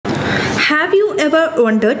Have you ever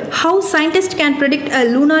wondered how scientists can predict a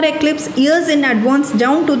lunar eclipse years in advance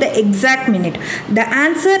down to the exact minute? The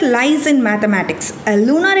answer lies in mathematics. A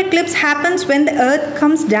lunar eclipse happens when the earth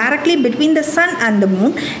comes directly between the sun and the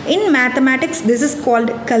moon. In mathematics, this is called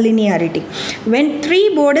collinearity, when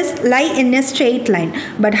three bodies lie in a straight line.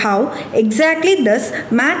 But how exactly does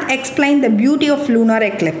math explain the beauty of lunar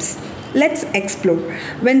eclipse? Let's explore.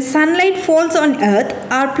 When sunlight falls on Earth,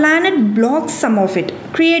 our planet blocks some of it,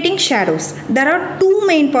 creating shadows. There are two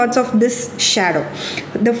main parts of this shadow.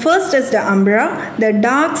 The first is the umbra, the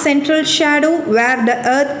dark central shadow where the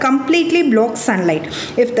Earth completely blocks sunlight.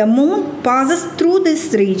 If the moon passes through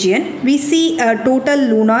this region, we see a total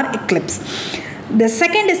lunar eclipse. The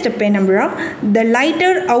second is the penumbra, the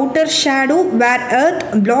lighter outer shadow where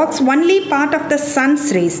Earth blocks only part of the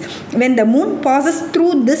sun's rays. When the moon passes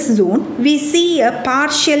through this zone, we see a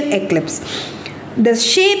partial eclipse. The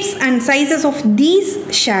shapes and sizes of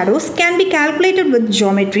these shadows can be calculated with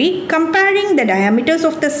geometry, comparing the diameters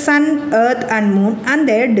of the sun, earth and moon and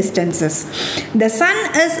their distances. The sun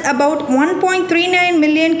is about 1.39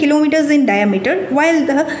 million kilometers in diameter, while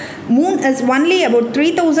the moon is only about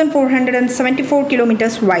 3,474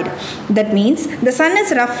 kilometers wide. That means the sun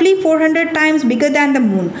is roughly 400 times bigger than the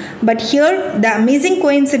moon. But here, the amazing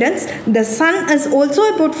coincidence, the sun is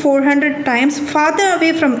also about 400 times farther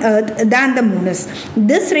away from earth than the moon is.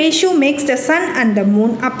 This ratio makes the sun and the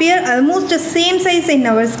moon appear almost the same size in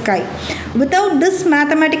our sky. Without this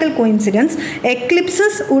mathematical coincidence,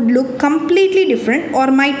 eclipses would look completely different or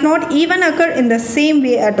might not even occur in the same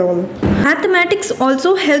way at all. Mathematics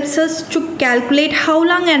also helps us to calculate how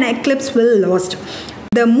long an eclipse will last.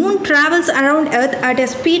 The moon travels around Earth at a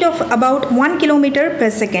speed of about 1 kilometer per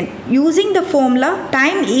second. Using the formula,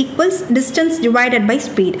 time equals distance divided by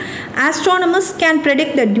speed. Astronomers can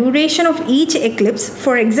predict the duration of each eclipse.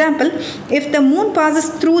 For example, if the moon passes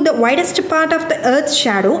through the widest part of the Earth's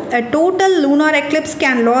shadow, a total lunar eclipse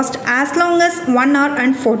can last as long as 1 hour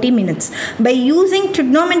and 40 minutes. By using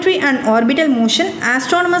trigonometry and orbital motion,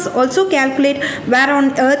 astronomers also calculate where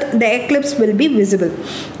on Earth the eclipse will be visible.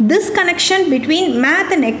 This connection between math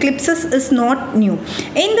and eclipses is not new.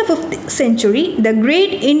 In the 5th century, the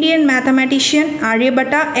great Indian mathematician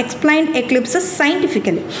Aryabhatta explained eclipses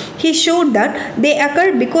scientifically. He showed that they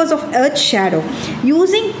occur because of Earth's shadow.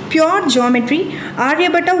 Using pure geometry,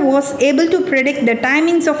 Aryabhatta was able to predict the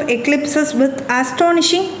timings of eclipses with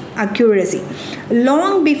astonishing accuracy,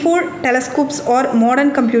 long before telescopes or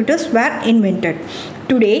modern computers were invented.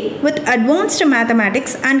 Today, with advanced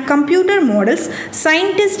mathematics and computer models,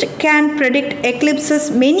 scientists can predict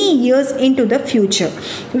eclipses many years into the future.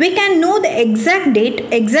 We can know the exact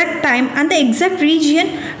date, exact time, and the exact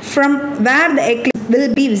region from where the eclipse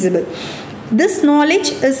will be visible. This knowledge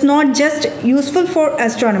is not just useful for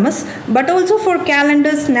astronomers, but also for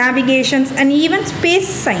calendars, navigations, and even space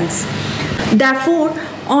science. Therefore,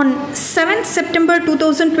 on 7th September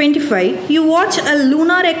 2025, you watch a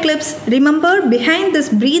lunar eclipse. Remember, behind this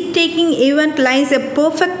breathtaking event lies a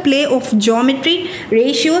perfect play of geometry,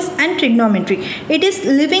 ratios, and trigonometry. It is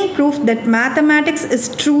living proof that mathematics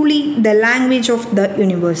is truly the language of the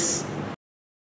universe.